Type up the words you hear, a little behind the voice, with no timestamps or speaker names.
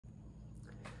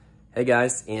Hey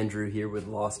guys, Andrew here with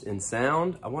Lost in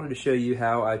Sound. I wanted to show you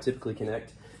how I typically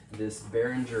connect this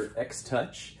Behringer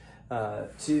XTouch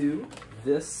to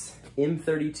this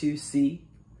M32C.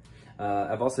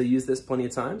 I've also used this plenty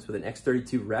of times with an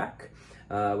X32 rack,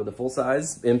 with a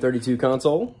full-size M32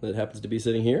 console that happens to be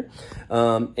sitting here.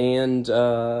 Let's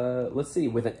see,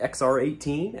 with an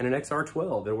XR18 and an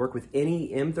XR12. It'll work with any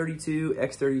M32,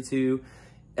 X32,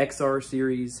 XR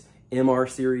series, MR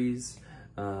series,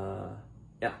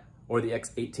 or the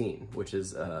X18, which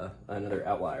is another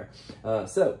outlier.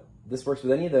 So this works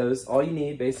with any of those. All you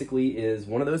need basically is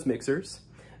one of those mixers,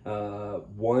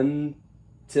 one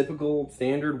typical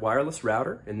standard wireless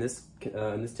router. In this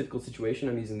typical situation,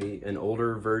 I'm using an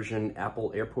older version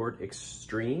Apple Airport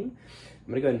Extreme. I'm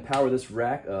gonna go ahead and power this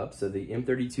rack up. So the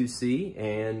M32C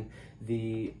and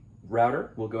the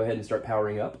router will go ahead and start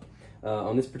powering up.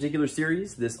 On this particular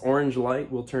series, this orange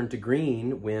light will turn to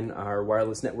green when our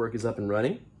wireless network is up and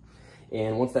running.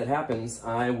 And once that happens,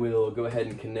 I will go ahead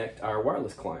and connect our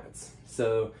wireless clients.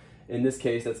 So in this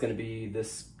case, that's gonna be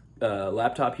this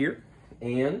laptop here.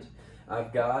 And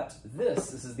I've got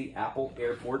this is the Apple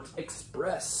Airport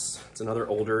Express. It's another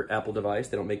older Apple device.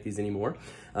 They don't make these anymore.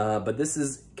 But this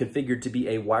is configured to be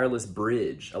a wireless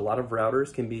bridge. A lot of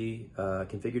routers can be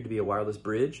configured to be a wireless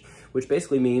bridge, which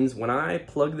basically means when I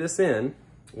plug this in,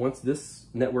 once this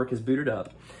network is booted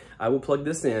up, I will plug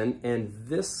this in and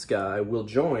this guy will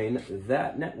join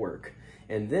that network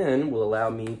and then will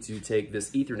allow me to take this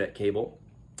Ethernet cable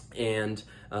and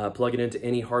plug it into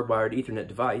any hardwired Ethernet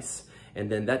device.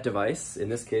 And then that device, in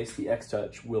this case, the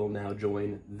XTouch, will now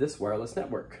join this wireless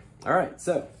network. All right,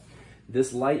 so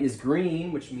this light is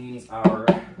green, which means our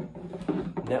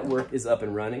network is up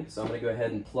and running. So I'm gonna go ahead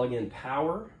and plug in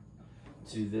power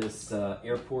to this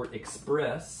Airport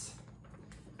Express,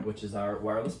 which is our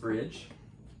wireless bridge.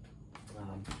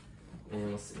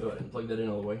 And let's go ahead and plug that in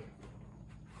all the way.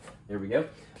 There we go.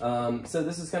 So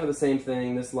this is kind of the same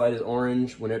thing. This light is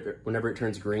orange. Whenever it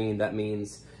turns green, that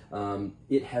means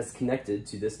it has connected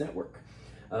to this network.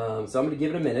 So I'm going to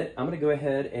give it a minute. I'm going to go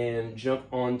ahead and jump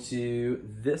onto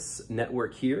this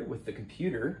network here with the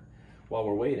computer while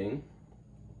we're waiting.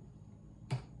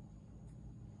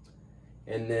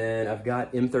 And then I've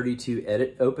got M32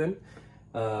 Edit open,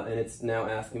 and it's now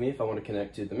asking me if I want to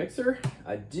connect to the mixer.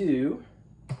 I do.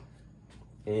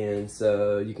 And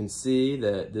so you can see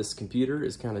that this computer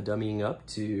is kind of dummying up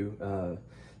to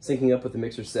syncing up with the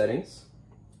mixer settings.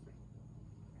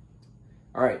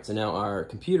 All right, so now our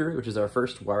computer, which is our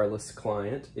first wireless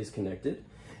client, is connected.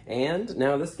 And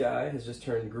now this guy has just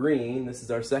turned green. This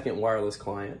is our second wireless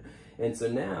client. And so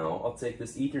now I'll take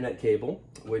this Ethernet cable,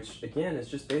 which again is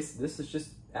just this is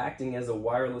just acting as a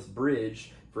wireless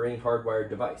bridge for any hardwired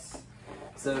device.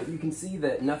 So you can see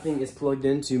that nothing is plugged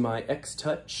into my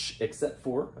XTouch except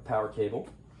for a power cable.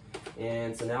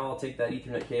 And so now I'll take that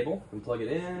Ethernet cable and plug it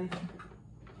in.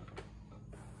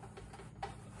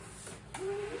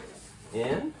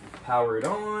 And power it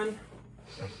on.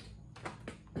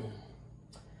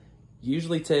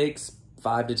 Usually takes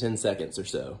 5 to 10 seconds or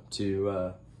so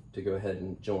to go ahead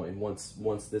and join once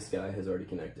this guy has already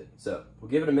connected. So we'll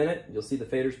give it a minute. You'll see the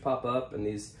faders pop up and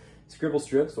these scribble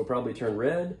strips will probably turn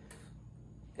red.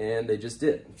 And they just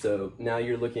did. So now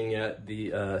you're looking at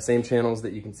the same channels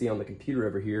that you can see on the computer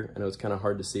over here. I know it's kind of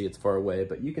hard to see, it's far away,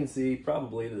 but you can see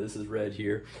probably that this is red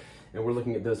here. And we're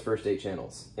looking at those first 8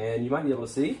 channels. And you might be able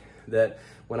to see that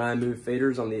when I move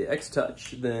faders on the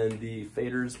XTouch, then the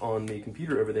faders on the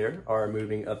computer over there are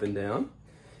moving up and down,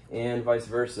 and vice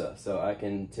versa. So I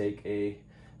can take a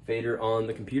fader on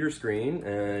the computer screen,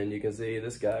 and you can see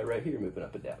this guy right here moving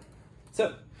up and down.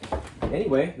 So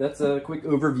anyway, that's a quick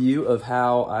overview of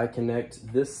how I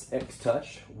connect this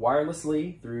XTouch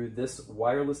wirelessly through this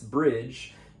wireless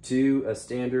bridge to a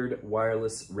standard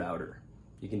wireless router.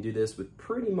 You can do this with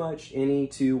pretty much any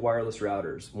 2 wireless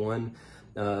routers. One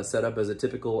set up as a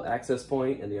typical access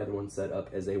point and the other one set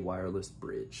up as a wireless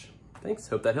bridge. Thanks,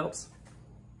 hope that helps.